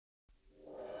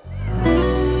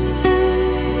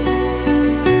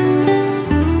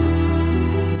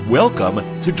Welcome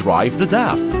to Drive the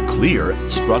Daf. Clear,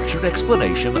 structured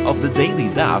explanation of the daily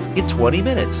daf in 20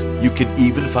 minutes. You can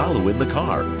even follow in the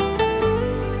car.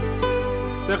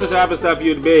 Sechus Shabbos Daf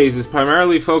Yud Beis is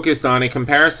primarily focused on a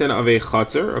comparison of a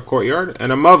chutzner, a courtyard,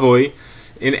 and a mavoi,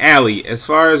 an alley, as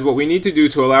far as what we need to do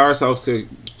to allow ourselves to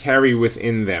carry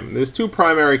within them. There's two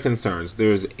primary concerns.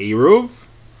 There's Eruv,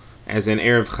 as in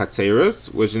Erev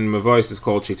Chatzeros, which in Mavois is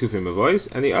called Shetufi Mavois,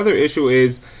 and the other issue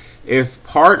is if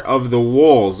part of the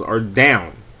walls are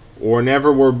down or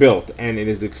never were built and it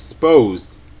is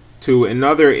exposed to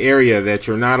another area that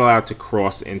you're not allowed to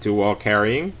cross into while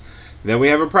carrying, then we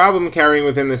have a problem carrying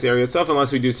within this area itself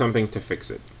unless we do something to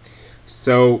fix it.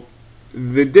 So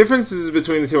the differences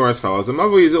between the two are as follows. The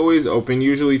mavoi is always open,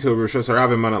 usually to a Rishos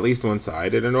Harabim on at least one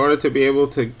side, and in order to be able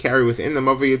to carry within the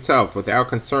mavoi itself without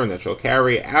concern that she'll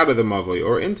carry out of the mavoi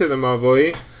or into the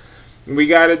mavoi, we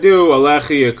got to do a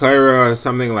lechi, a kaira,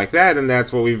 something like that, and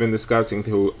that's what we've been discussing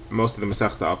through most of the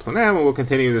Masechta Al Planem, and we'll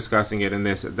continue discussing it in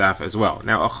this daf as well.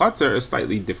 Now, a chutzner is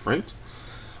slightly different.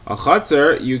 A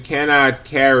chutzner, you cannot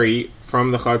carry from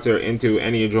the chutzner into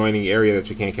any adjoining area that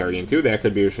you can't carry into. That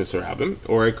could be Rishos Harabim,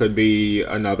 or it could be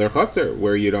another chutzner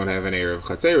where you don't have an Erev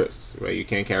Chatzeros, right? You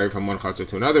can't carry from one chutzner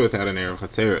to another without an Erev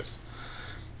Chatzeros.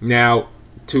 Now,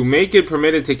 to make it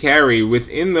permitted to carry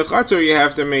within the chutzner, you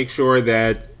have to make sure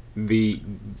that the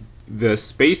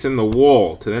space in the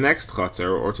wall to the next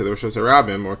chutzner or to the Rishos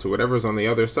Harabim or to whatever's on the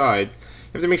other side,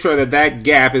 you have to make sure that that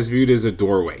gap is viewed as a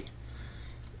doorway.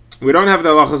 We don't have the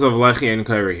halachas of lechi and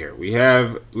kaira here. We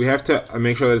have to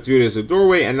make sure that it's viewed as a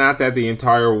doorway and not that the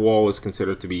entire wall is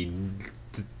considered to be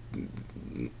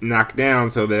knocked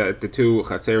down so that the two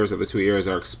chatzeros of the two areas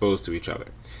are exposed to each other.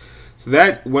 So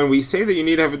that when we say that you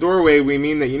need to have a doorway, we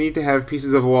mean that you need to have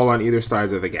pieces of wall on either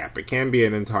sides of the gap. It can be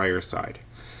an entire side.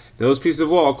 Those pieces of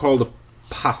wall are called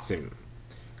pasim,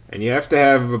 and you have to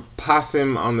have a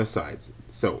pasim on the sides.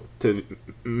 So to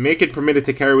make it permitted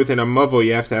to carry within a mavo,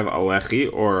 you have to have a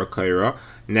lechi or a kaira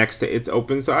next to its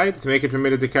open side. To make it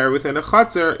permitted to carry within a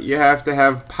chutzner, you have to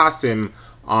have pasim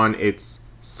on its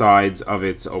sides of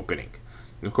its opening.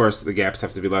 And of course, the gaps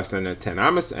have to be less than 10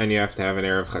 amas, and you have to have an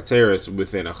Erev Chatzeros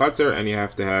within a chutzner, and you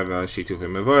have to have a Shitufim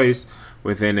Mavois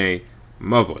within a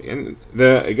mavoi. And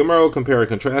the Gemara will compare and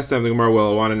contrast them. The Gemara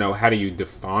will want to know, how do you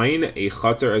define a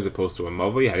chutzner as opposed to a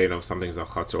mavoi? How do you know if something's a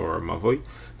chutzner or a mavoi?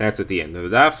 That's at the end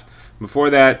of the daf. Before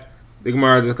that, the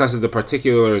Gemara discusses the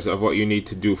particulars of what you need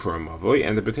to do for a mavoi,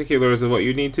 and the particulars of what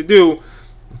you need to do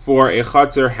for a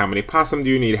chutzner. How many pasim do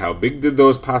you need? How big did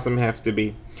those pasim have to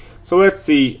be? So let's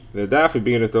see the daf. We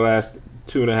begin with the last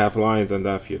 2.5 lines on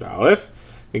daf Yud Aleph.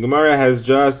 The Gemara has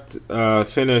just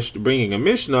finished bringing a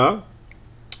Mishnah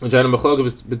which had a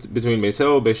machlokes between Beis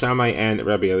Hillel, Beis Shammai, and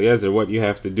Rabbi Eliezer, what you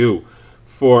have to do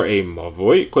for a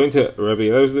mavoi. According to Rabbi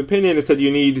Eliezer's opinion, it said you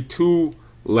need 2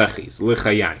 lechis,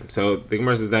 lechayim. So the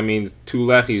Gemara says that means 2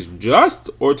 lechis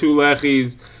just, or 2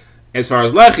 lechis as far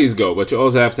as lechis go, but you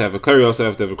also have to have a curry, you also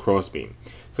have to have a crossbeam.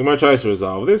 So Gemara tries to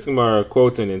resolve this. Gemara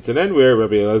quotes an incident where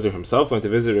Rabbi Eliezer himself went to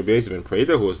visit Rabbi Yosef ben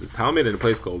Preda, who was his Talmud, in a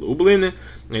place called Ublin,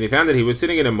 and he found that he was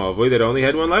sitting in a mavoi that only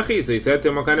had 1 lechi. So he said to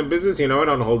him, what kind of business? You know what,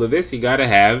 on hold of this, you got to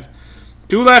have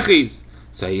 2 lechis.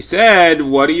 So he said,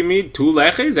 what do you mean, 2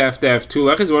 lechis? I have to have 2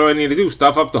 lechis? What do I need to do?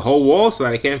 Stuff up the whole wall so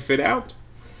that I can't fit out?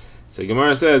 So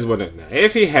Gemara says,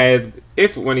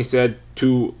 if when he said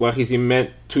 2 lechis, he meant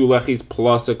 2 lechis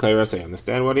plus a kairas, I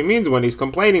understand what he means when he's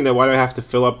complaining that why do I have to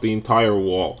fill up the entire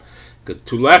wall? 2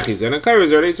 lechis and a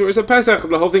kairas already, so it's a pesach,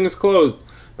 the whole thing is closed.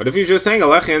 But if he's just saying a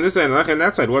lechi on this side and a lechi on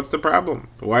that side, what's the problem?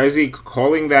 Why is he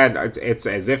calling that it's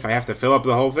as if I have to fill up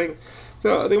the whole thing?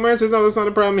 So the Gemara says, no, that's not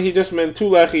a problem. He just meant 2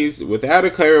 lechis without a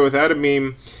kaira, without a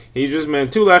beam. He just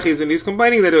meant 2 lechis, and he's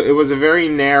complaining that it was a very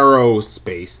narrow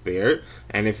space there.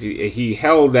 And if he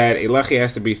held that a lechi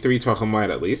has to be 3 tvachim wide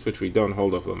at least, which we don't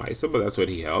hold of l'maisa, but that's what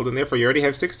he held, and therefore you already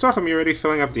have 6 tvachim, you're already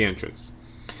filling up the entrance.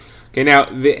 Okay, now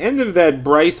the end of that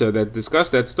brisa that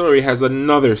discussed that story has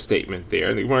another statement there,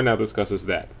 and the Gemara now discusses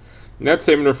that. And that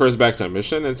statement refers back to our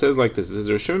Mishnah, and it says like this: it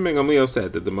says, Rosh ben Gamliel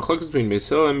said that the machlokes between Beis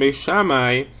Hillel and Beis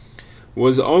Shammai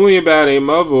was only about a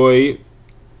mavoi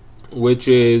which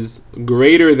is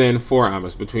greater than 4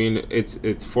 amas, between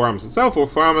it's 4 amas itself or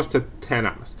 4 amas to 10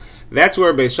 amas. That's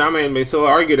where Beis Shammai and Beis Hillel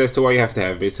argued as to why you have to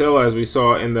have. Beis Hillel, as we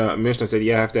saw in the Mishnah, said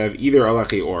you have to have either a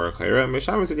lechi or a kaira, and Beis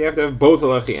Shammai said you have to have both a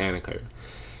lechi and a kaira.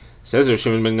 Says Rosh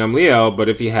ben Gamliel, but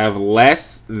if you have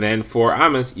less than 4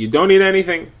 amas, you don't need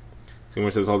anything. So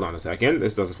Gemara says, hold on a second,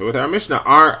 this doesn't fit with our Mishnah.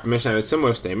 Our Mishnah had a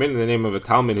similar statement in the name of a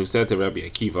Talmud who said to Rabbi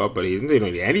Akiva, but he didn't say you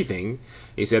don't need anything.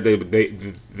 He said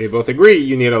they both agree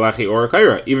you need a lechi or a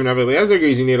kaira. Even Rabbi Eliezer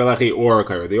agrees you need a lechi or a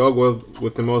kaira. They all go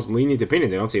with the most lenient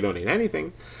opinion. They don't say you don't need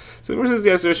anything. So the Gemara says,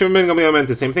 yes, Rav Shimon ben Gamliel meant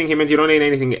the same thing. He meant you don't need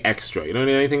anything extra. You don't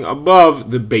need anything above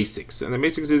the basics. And the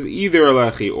basics is either a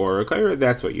lechi or a kaira.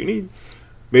 That's what you need.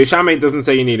 Beis Shammai doesn't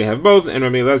say you need to have both, and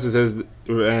Rabbi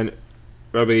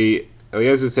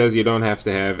Eliezer says you don't have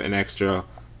to have an extra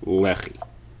lechi.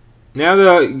 Now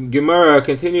the Gemara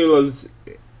continues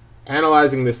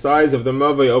analyzing the size of the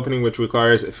mavoi opening, which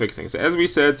requires fixing. So as we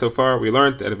said so far, we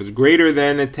learned that if it's greater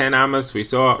than 10 amas, we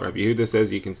saw Rabbi Yehuda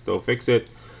says you can still fix it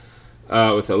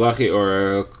with a lechi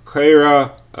or a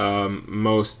kaira.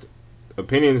 Most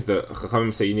opinions, the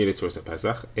Chachamim say you need it towards a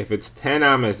Pesach. If it's 10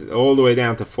 amas all the way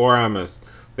down to 4 amas,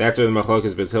 that's where the machlok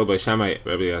is bezil by Shammai.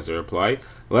 Rabbi Eliezer reply.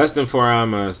 Less than 4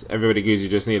 amas, everybody agrees you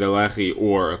just need a lechi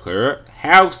or a kaira.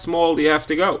 How small do you have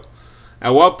to go?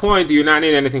 At what point do you not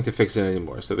need anything to fix it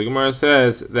anymore? So the Gemara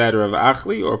says that Rav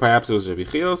Achli, or perhaps it was Rabbi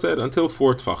Chiel, said until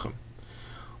 4 tfachim.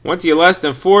 Once you're less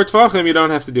than 4 tfachim, you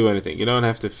don't have to do anything. You don't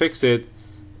have to fix it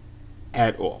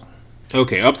at all.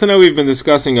 Okay, up to now we've been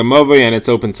discussing a mavoi and its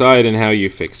open side and how you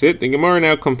fix it. The Gemara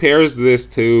now compares this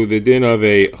to the din of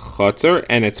a chutzner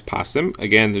and its pasim.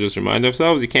 Again, to just remind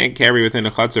ourselves, you can't carry within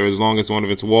a chutzner as long as one of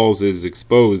its walls is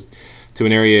exposed to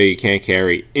an area you can't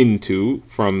carry into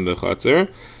from the chutzner.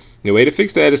 The way to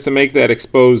fix that is to make that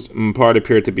exposed part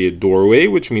appear to be a doorway,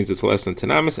 which means it's less than 10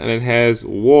 amas, and it has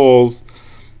walls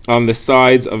on the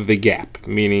sides of the gap,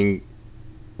 meaning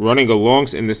running along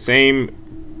in the same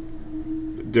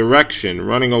direction,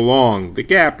 running along the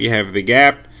gap. You have the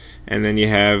gap, and then you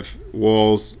have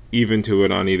walls even to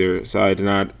it on either side,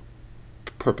 not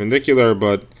perpendicular,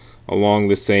 but along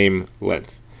the same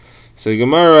length. So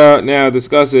Gemara now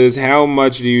discusses how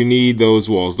much do you need those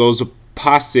walls. Those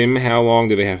pasim, how long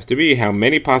do they have to be? How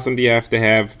many pasim do you have to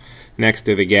have next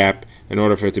to the gap in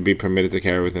order for it to be permitted to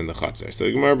carry within the chutzner? So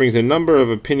the Gemara brings a number of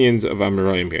opinions of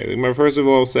Amoraim here. The Gemara first of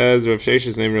all says Rav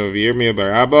Sheshes name of Yirmiyah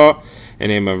bar Abba and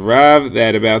name of Rav,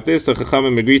 that about this the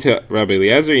Chachamim agree to Rabbi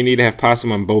Eliezer you need to have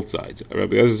pasim on both sides.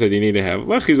 Rabbi Eliezer said you need to have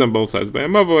lechis on both sides by a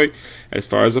mavoi. As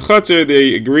far as the chutzner,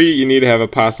 they agree you need to have a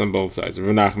pas on both sides.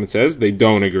 Rav Nachman says they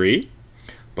don't agree.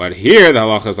 But here the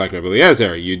halacha is like Rabbi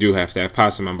Eliezer, you do have to have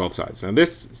pasim on both sides. Now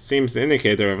this seems to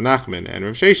indicate that Rav Nachman and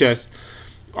Rav Sheshes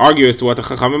argue as to what the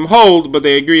Chachamim hold, but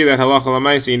they agree that halacha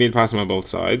l'maisa you need pasim on both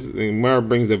sides. The Gemara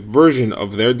brings a version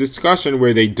of their discussion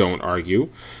where they don't argue.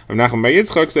 Rav Nachman bar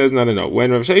Yitzchak says no.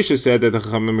 When Rav Sheshes said that the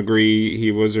Chachamim agree,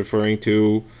 he was referring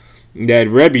to that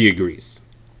Rebbe agrees.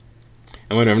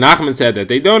 And when Rav Nachman said that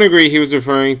they don't agree, he was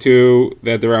referring to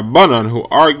that the Rabbanon who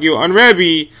argue on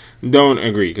Rebbe don't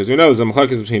agree. Because we know there's a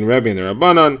machlokes between Rebbe and the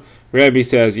Rabbanon. Rebbe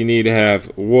says you need to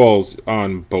have walls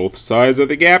on both sides of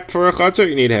the gap for a chutzner.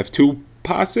 You need to have 2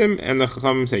 pasim, and the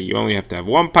Chachamim say you only have to have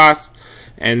 1 pas,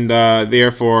 and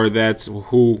therefore that's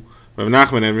who Rav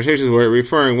Nachman and Rav Sheshes were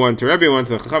referring, one to Rebbe, one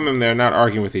to the Chachamim. They're not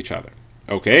arguing with each other.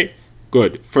 Okay,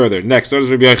 good. Further, next, what does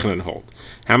Rabbi Yochanan hold?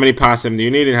 How many pasim do you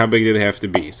need, and how big do they have to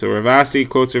be? So Rav Asi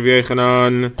quotes Rabbi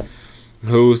Yochanan,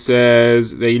 who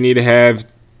says that you need to have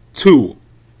 2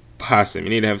 pasim. You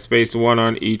need to have space 1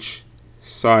 on each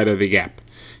side of the gap.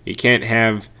 You can't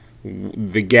have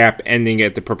the gap ending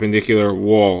at the perpendicular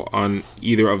wall on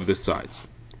either of the sides.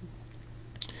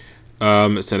 So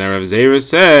now Rav Zera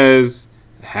says,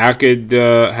 how could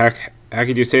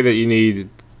you say that you need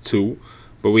 2?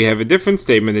 But we have a different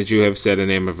statement that you have said in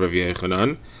the name of Rav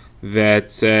Yochanan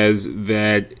that says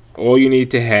that all you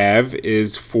need to have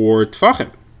is 4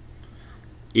 tfachim.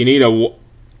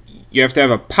 You have to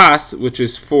have a pas, which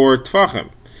is 4 tfachim.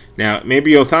 Now,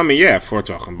 maybe you'll tell me, 4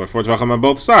 tvachim, but 4 tvachim on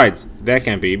both sides. That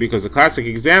can't be, because the classic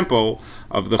example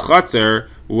of the chutzner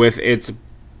with its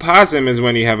pasim is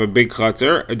when you have a big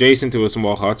chutzner adjacent to a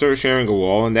small chutzner sharing a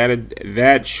wall, and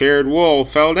that shared wall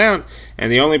fell down, and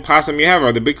the only pasim you have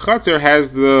are the big chutzner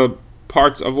has the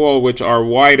parts of wall which are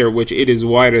wider, which it is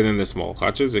wider than the small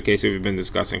chutzner, a case we've been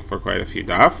discussing for quite a few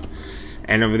daf.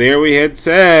 And over there we had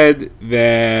said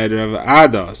that Rav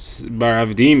Adas bar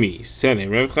Avdimi said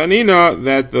in Rav Chanina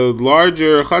that the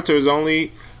larger chutzner is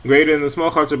only greater than the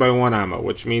small chutzner by 1 amma,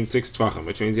 which means 6 tvachim,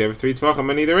 which means you have 3 tvachim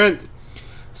on either end.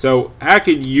 So how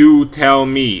could you tell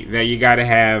me that you got to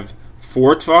have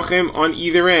 4 tvachim on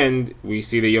either end? We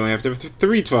see that you only have to have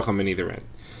 3 tvachim on either end.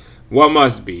 What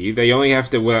must be that you only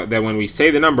have to, that when we say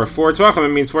the number 4 tvachim, it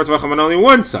means 4 tvachim on only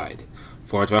one side.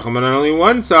 4 tvachim on only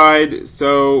one side,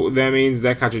 so that means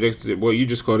that contradicts what you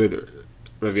just quoted,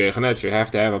 Rav Yochanan. You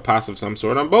have to have a pas of some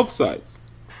sort on both sides.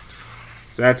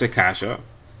 So that's a kasha.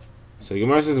 So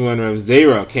Gemara says when Rav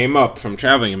Zera came up from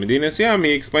traveling in Medina Siyam,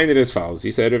 he explained it as follows.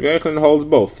 He said Rav Yochanan holds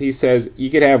both. He says you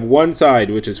could have one side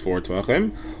which is 4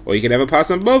 tvachim, or you could have a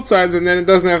pas on both sides, and then it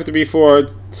doesn't have to be 4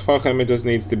 tvachim. It just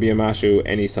needs to be a mashu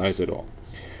any size at all.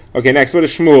 Okay, next, what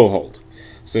does Shmuel hold?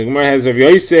 So the Gemara has Rav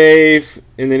Yosef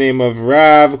in the name of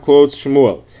Rav quotes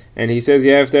Shmuel, and he says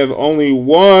you have to have only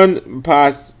one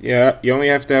pas. Yeah, you only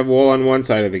have to have wall on one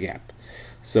side of the gap.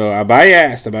 So Abaye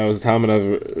asked, Abaye was the Talmud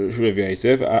of Rav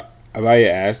Yosef. Abaye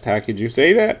asked, how could you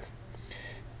say that?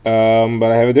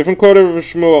 But I have a different quote of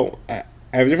Shmuel.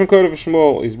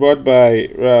 He's brought by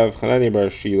Rav Chanani bar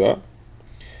Shila,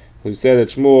 who said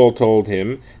that Shmuel told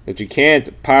him that you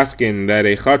can't paskin that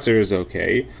a chatzar is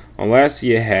okay unless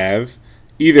you have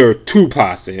either two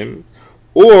pasim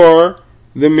or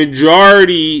the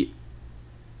majority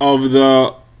of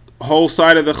the whole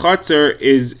side of the chatzar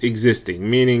is existing,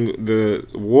 meaning the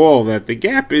wall that the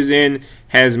gap is in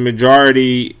has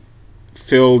majority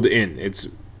filled in. It's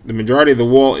the majority of the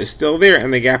wall is still there,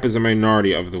 and the gap is a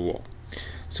minority of the wall.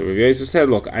 So Rav Yosef said,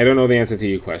 look, I don't know the answer to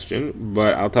your question,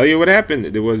 but I'll tell you what happened.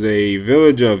 There was a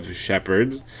village of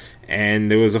shepherds,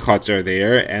 and there was a chatzar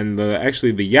there, and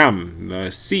the Yam, the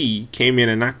sea, came in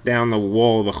and knocked down the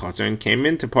wall of the chatzar and came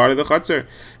into part of the chatzar.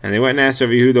 And they went and asked Rav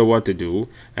Yehuda what to do,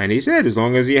 and he said, as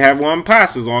long as you have one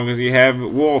pas, as long as you have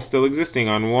wall still existing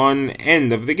on one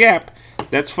end of the gap,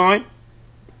 that's fine.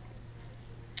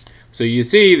 So you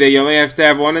see that you only have to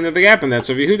have one end of the gap, and that's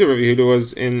Rav Yehuda. Rav Yehuda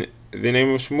was in the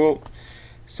name of Shmuel.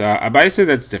 So Abai said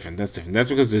that's different. That's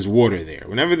because there's water there.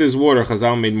 Whenever there's water,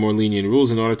 Chazal made more lenient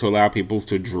rules in order to allow people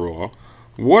to draw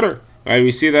water. Right?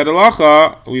 We see that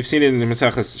halacha. We've seen it in the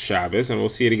Maseches Shabbos, and we'll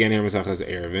see it again here in Maseches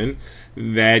Eruvin,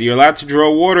 that you're allowed to draw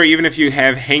water even if you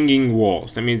have hanging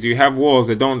walls. That means you have walls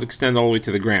that don't extend all the way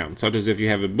to the ground, such as if you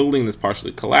have a building that's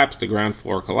partially collapsed, the ground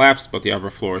floor collapsed, but the upper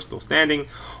floor is still standing,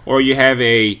 or you have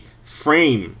a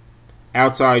frame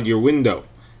outside your window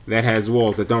that has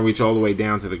walls that don't reach all the way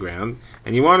down to the ground,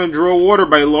 and you want to draw water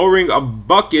by lowering a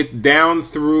bucket down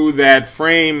through that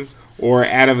frame or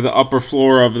out of the upper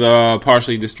floor of the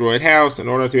partially destroyed house in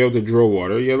order to be able to draw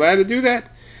water, you're allowed to do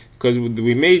that because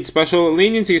we made special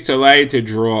leniencies to allow you to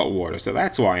draw water. So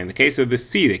that's why in the case of the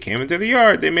sea that came into the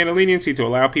yard, they made a leniency to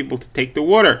allow people to take the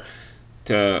water,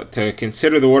 to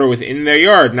consider the water within their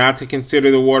yard, not to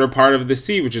consider the water part of the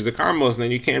sea, which is a carmelis, and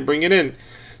then you can't bring it in.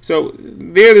 So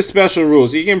they're the special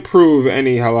rules. You can prove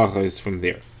any halachas from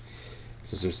there.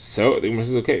 So the Gemara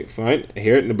says, okay, fine.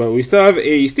 Here, but we still have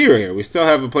a steer here. We still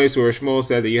have a place where Shmuel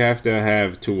said that you have to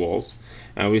have two walls,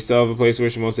 and we still have a place where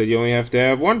Shmuel said you only have to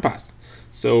have one pas.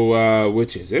 So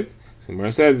which is it? So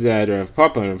Gemara says that Rav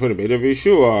Papa and Rav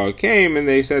Yeshua came, and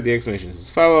they said the explanation is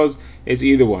as follows: it's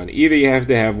either one. Either you have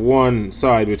to have one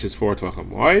side which is 4 tvachim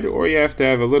wide, or you have to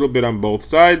have a little bit on both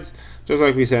sides, just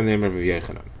like we said in the name of Rav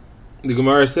Yechanan. The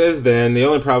Gemara says then the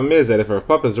only problem is that if Rav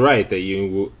Papa is right that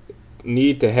you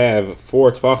need to have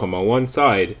 4 tvachim on one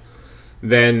side,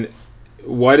 then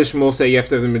why does Shmuel say you have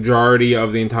to have the majority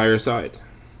of the entire side?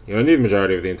 You don't need the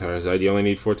majority of the entire side, you only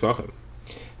need 4 tvachim.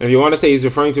 And if you want to say he's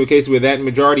referring to a case where that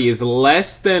majority is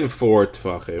less than 4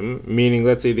 tvachim, meaning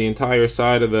let's say the entire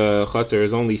side of the chutzner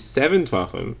is only 7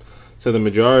 tvachim, so the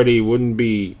majority wouldn't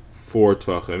be 4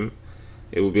 tvachim,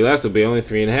 it would be less, it would be only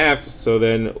 3.5, so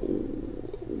then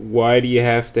why do you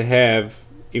have to have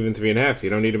even 3.5? You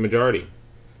don't need a majority.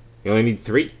 You only need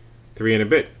 3 and a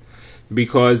bit.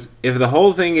 Because if the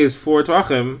whole thing is 4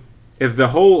 tvachim, if the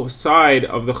whole side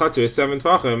of the chutzner is 7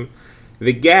 tvachim,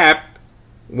 the gap,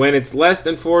 when it's less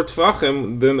than 4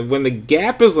 tvachim, then when the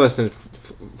gap is less than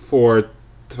 4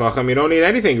 tvachim, you don't need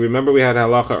anything. Remember we had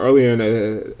halacha earlier in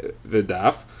the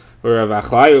daf, where Rav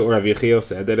Achlai or Rav Yechiel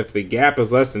said that if the gap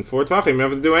is less than 4 tvachim, you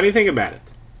don't have to do anything about it.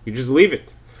 You just leave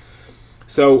it.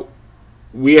 So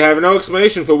we have no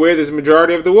explanation for where this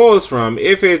majority of the wall is from.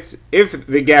 If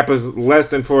the gap is less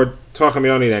than 4 tvachim, you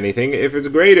don't need anything. If it's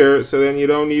greater, so then you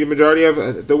don't need a majority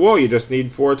of the wall. You just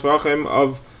need 4 tvachim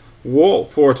of wall,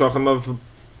 4 tvachim of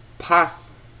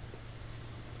pas.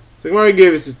 So the Gemara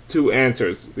gives 2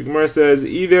 answers. The Gemara says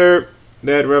either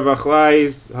that Rav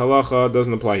Achlai's halacha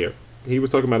doesn't apply here. He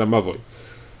was talking about a mavoi.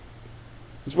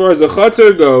 As far as the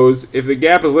chutzner goes, if the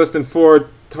gap is less than 4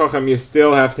 tvachim, you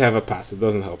still have to have a pas. It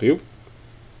doesn't help you.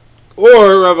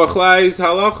 Or Rav Achlai's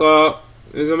halacha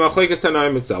is a machlekes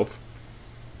tanaim itself,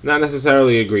 not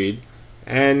necessarily agreed,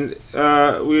 and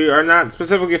we are not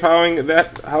specifically following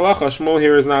that halacha. Shmuel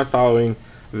here is not following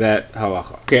that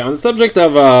halacha. Okay, on the subject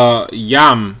of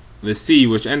Yam, the sea,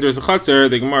 which enters a chutzner,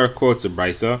 the Gemara quotes a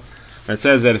brisa that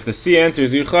says that if the sea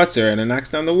enters your chutzner and it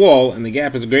knocks down the wall, and the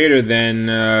gap is greater than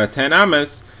 10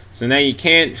 amas, so now you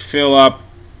can't fill up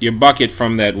your bucket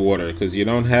from that water because you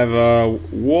don't have a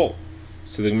wall.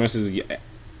 So the Gemara says,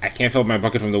 I can't fill up my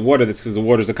bucket from the water. That's because the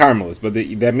water is a carmelis. But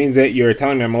that means that you're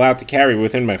telling me I'm allowed to carry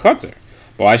within my chutzner.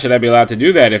 But why should I be allowed to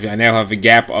do that if I now have a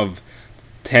gap of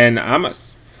 10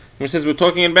 amas? The Gemara says we're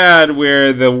talking about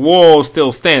where the wall is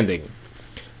still standing.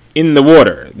 in the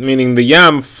water, meaning the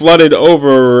yam flooded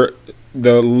over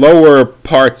the lower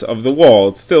parts of the wall.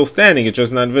 It's still standing, it's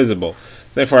just not visible.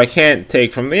 Therefore, I can't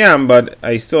take from the yam, but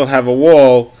I still have a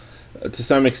wall to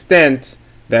some extent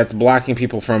that's blocking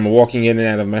people from walking in and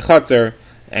out of my chutzner,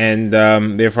 and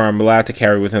therefore I'm allowed to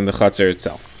carry within the chutzner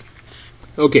itself.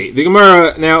 Okay, the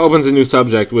Gemara now opens a new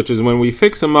subject, which is when we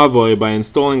fix a mavoi by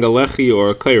installing a lechi or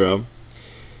a kaira.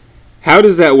 How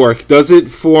does that work? Does it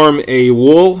form a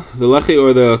wall? The lechi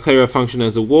or the kaira function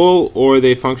as a wall, or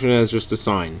they function as just a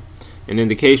sign? An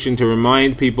indication to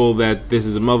remind people that this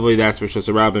is a mavoi, that's Rishos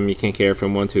HaRabim, you can't carry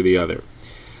from one to the other.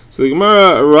 So the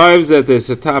Gemara arrives at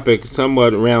this topic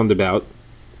somewhat roundabout.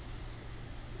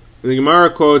 The Gemara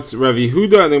quotes Rav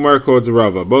Yehuda and the Gemara quotes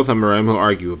Rava, both Amoraim who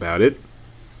argue about it.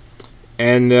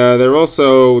 And they're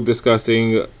also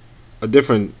discussing a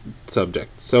different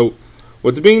subject. So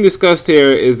what's being discussed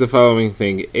here is the following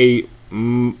thing. A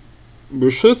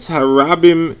Rishus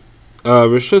HaRabim,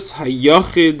 Rishus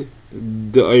HaYachid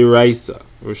D'Oraisa.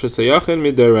 Rishus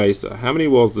HaYachid D'Oraisa. How many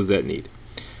walls does that need?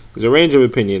 There's a range of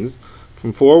opinions,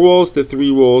 from 4 walls to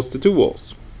 3 walls to 2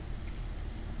 walls.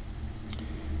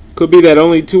 Could be that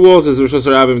only 2 walls is Rishus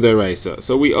HaRabim D'Oraisa.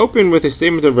 So we open with a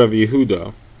statement of Rav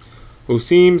Yehuda, who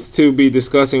seems to be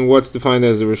discussing what's defined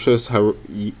as a Rishus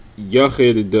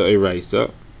HaYachid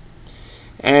D'Oraisa.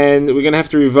 And we're going to have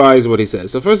to revise what he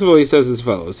says. So first of all, he says as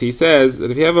follows. He says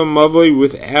that if you have a mavoi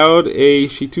without a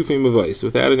shitufi mavoi,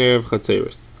 without an Erev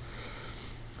Chatzeris,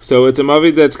 so it's a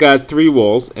mavoi that's got 3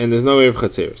 walls, and there's no Erev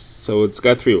Chatzeris. So it's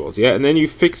got 3 walls, yeah? And then you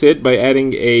fix it by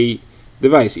adding a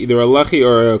device, either a lachi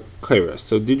or a kairas.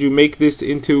 So did you make this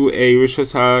into a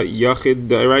Rishus HaYachid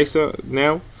D'Oraisa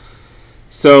now?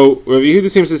 So Rav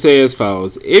Yehuda seems to say as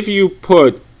follows. If you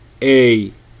put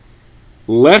a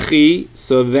lechi,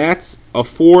 so that's a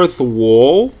 4th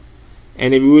wall,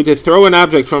 and if you were to throw an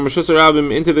object from Rishus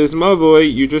HaRabim into this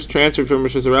mavoi, you just transferred from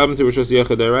Rishus HaRabim to Rishus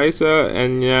HaYachid D'Oraisa,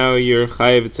 and now you're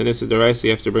chayiv, it's an issa d'oraisa, you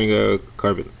have to bring a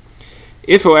carbon.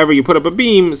 If, however, you put up a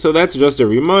beam, so that's just a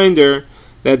reminder,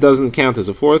 that doesn't count as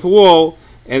a 4th wall,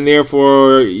 and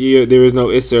therefore there is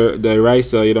no issa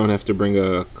d'oraisa, you don't have to bring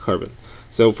a carbon.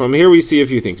 So from here we see a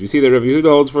few things. We see that Rav Yehuda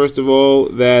holds, first of all,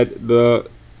 that the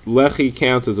lechi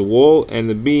counts as a wall, and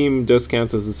the beam just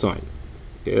counts as a sign.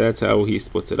 Okay, that's how he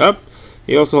splits it up.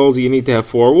 He also holds that you need to have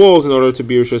 4 walls in order to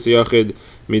be Rishus HaYachid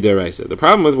Midaraisa. The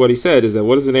problem with what he said is that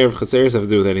what does an Erev Chatzeris have to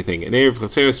do with anything? An Erev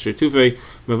Chatzeris Shetufei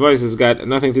Mavais has got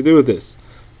nothing to do with this.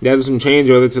 That doesn't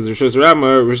change whether it's Rishus HaRabim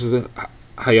or Rishus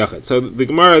HaYachid. So the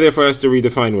Gemara therefore has to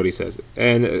redefine what he says.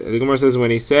 And the Gemara says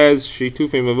when he says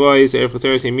Shetufei Mavais, Erev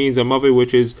Chatzeris, he means a Mavai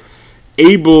which is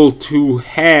able to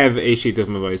have a Shetuf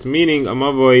Mavais, meaning a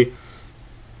Mavai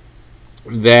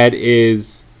that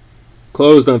is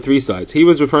closed on 3 sides. He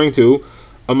was referring to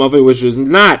a mavoi which does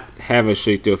not have a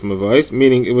shituf mavos,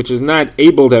 meaning which is not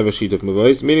able to have a shituf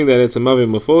mavos, meaning that it's a mavoi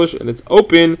mafulish and it's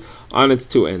open on its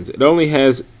 2 ends. It only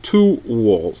has 2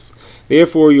 walls.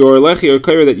 Therefore, your lechi or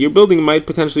kaira that you're building might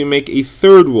potentially make a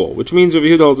 3rd wall, which means Rav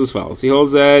Yehuda holds as follows. He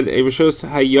holds that a Rishus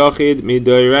HaYachid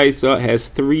Midaraisa has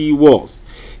 3 walls.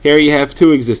 Here you have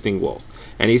 2 existing walls.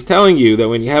 And he's telling you that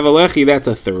when you have a lechi, that's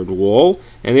a 3rd wall,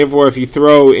 and therefore if you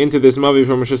throw into this mavi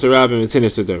from Rishus HaRabim, it's in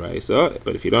Issa D'Oraisa.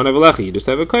 But if you don't have a lechi, you just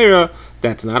have a kaira,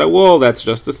 that's not a wall, that's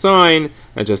just a sign,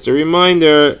 that's just a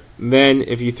reminder. Then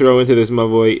if you throw into this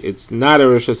mavoi, it's not a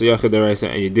Rishus HaYachid D'Oraisa,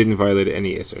 and you didn't violate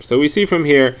any Isser. So we see from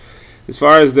here, as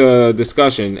far as the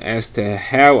discussion as to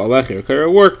how a lechi or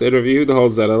kaira work, that Rav Yehuda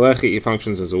holds that a lechi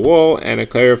functions as a wall, and a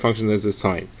kaira functions as a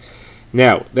sign.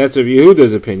 Now, that's Rav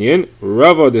Yehuda's opinion.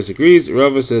 Rava disagrees.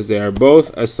 Rava says they are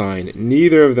both a sign.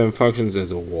 Neither of them functions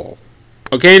as a wall.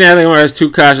 Okay, now the Gemara has 2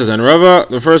 kashas on Rava.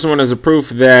 The first one is a proof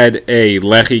that a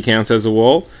lechi counts as a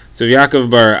wall. So Yaakov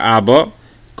bar Abba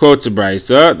quotes a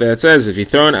brisa that says if you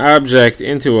throw an object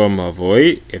into a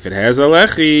mavoi, if it has a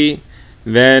lechi,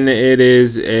 then it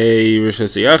is a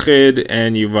Rishus HaYachid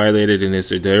and you violated an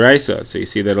Isser D'Oraisa. So you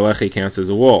see that a lechi counts as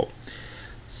a wall.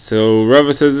 So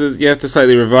Rava says you have to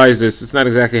slightly revise this. It's not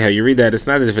exactly how you read that. It's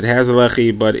not as if it has a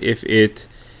lechi, but if it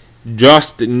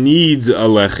just needs a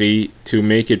lechi to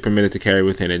make it permitted to carry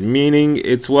within it. Meaning,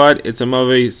 it's what? It's a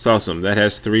mavei sasum that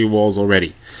has 3 walls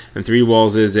already. And 3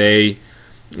 walls is a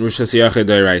Rishus HaYachid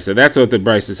D'Oraisa. That's what the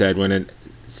brisa said when it.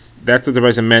 That's what the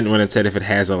brisa meant when it said if it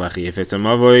has a lechi. If it's a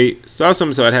mavei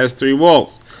sasum, so it has 3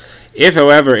 walls. If,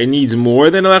 however, it needs more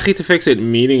than a lechi to fix it,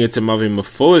 meaning it's a mavim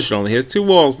mafulish, it only has 2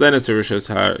 walls, then it's a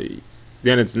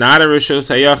then it's not a Rishus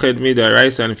HaYachid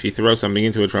Midaraisa, and if you throw something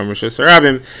into it from Rishus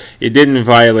HaRabim, it didn't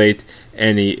violate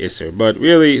any Isser. But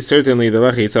really, certainly, the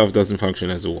lechi itself doesn't function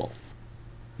as a wall.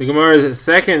 The Gemara's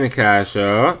second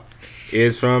kasha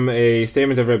is from a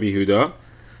statement of Rabbi Yehuda,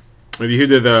 Rabbi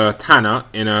Yehuda the Tana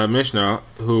in a Mishnah,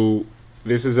 who,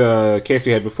 this is a case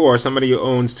we had before, somebody who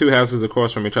owns two houses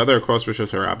across from each other, across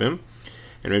Rishos Harabim,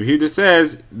 and Rabbi Yehuda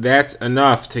says that's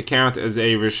enough to count as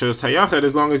a Rishos Hayachad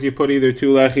as long as you put either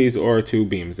two lechis or two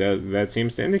beams. That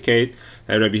seems to indicate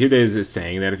that Rabbi Yehuda is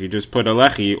saying that if you just put a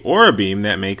lechi or a beam,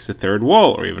 that makes a third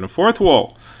wall or even a fourth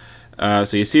wall.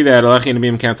 So you see that a lechi and a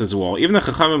beam counts as a wall. Even the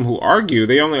Chachamim who argue,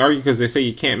 they only argue because they say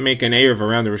you can't make an Erev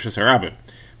around the Rishos Harabim,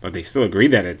 but they still agree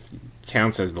that it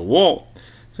counts as the wall.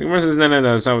 So Gemara says, no,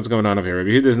 that's not what's going on over here.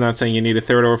 Rabbi Yehuda is not saying you need a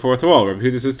third or a fourth wall. Rabbi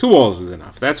Yehuda says two walls is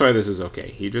enough. That's why this is okay.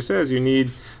 He just says you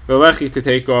need the lechi to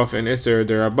take off an Isser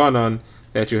Derabanan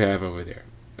that you have over there.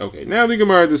 Okay, now the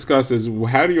Gemara discusses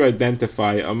how do you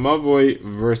identify a mavoi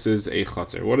versus a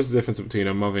chutzer. What is the difference between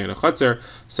a mavoi and a chutzer,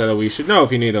 so that we should know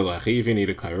if you need a lechi, if you need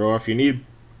a kairo, or if you need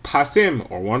pasim,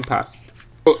 or one pas.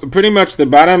 Pretty much the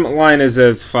bottom line is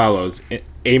as follows.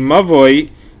 A mavoi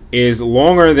is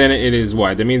longer than it is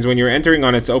wide. That means when you're entering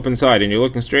on its open side and you're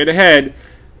looking straight ahead,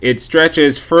 it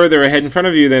stretches further ahead in front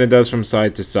of you than it does from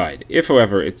side to side. If,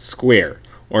 however, it's square,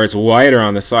 or it's wider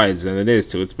on the sides than it is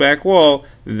to its back wall,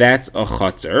 that's a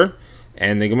chutzer.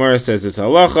 And the Gemara says it's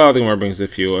halacha. The Gemara brings a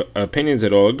few opinions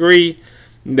that all agree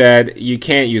that you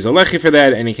can't use a lechi for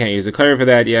that, and you can't use a kair for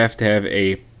that. You have to have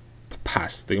a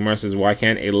pas. The Gemara says, why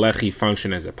can't a lechi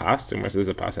function as a pas? The Gemara says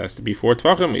a pas has to be 4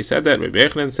 tvachim. We said that. Rabbi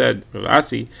Yechanan said, Rabbi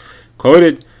Asi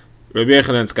quoted, Rabbi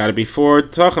Yechanan, it's got to be 4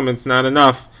 tvachim. It's not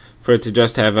enough for it to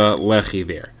just have a lechi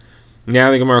there. Now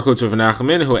the Gemara quotes Rav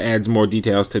Nachman, who adds more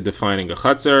details to defining a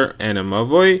chutzer and a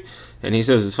mavoi, and he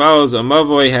says as follows: a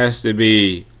mavoi has to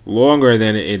be longer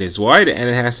than it is wide, and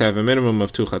it has to have a minimum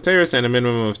of 2 chatzeros and a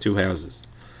minimum of 2 houses.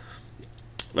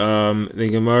 The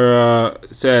Gemara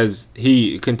says,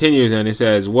 he continues and he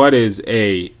says, what is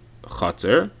a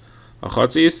chutzer? A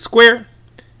chutzer is square.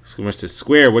 The Gemara says,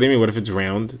 square, what do you mean? What if it's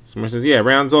round? The Gemara says, yeah,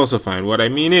 round's also fine. What I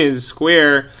mean is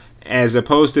square as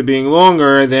opposed to being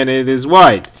longer than it is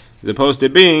wide, as opposed to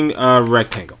being a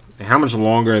rectangle. And how much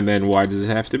longer than wide does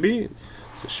it have to be?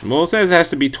 So Shmuel says it has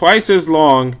to be twice as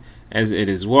long as it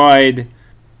is wide.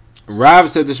 Rav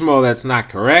said to Shmuel, that's not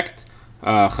correct.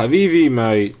 Chavivi,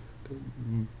 my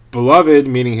beloved,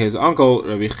 meaning his uncle,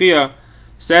 Rabbi Chia,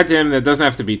 said to him that it doesn't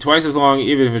have to be twice as long,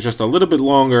 even if it's just a little bit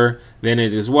longer than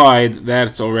it is wide.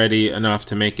 That's already enough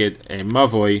to make it a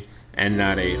mavoi and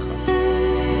not a chutz.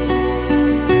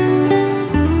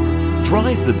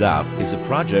 Drive the Daf is a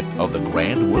project of the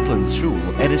Grand Woodlands Shul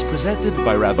and is presented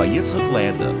by Rabbi Yitzchak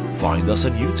Landa. Find us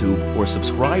on YouTube or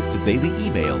subscribe to daily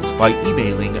emails by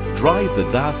emailing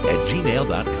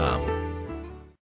drivethe.daf@gmail.com.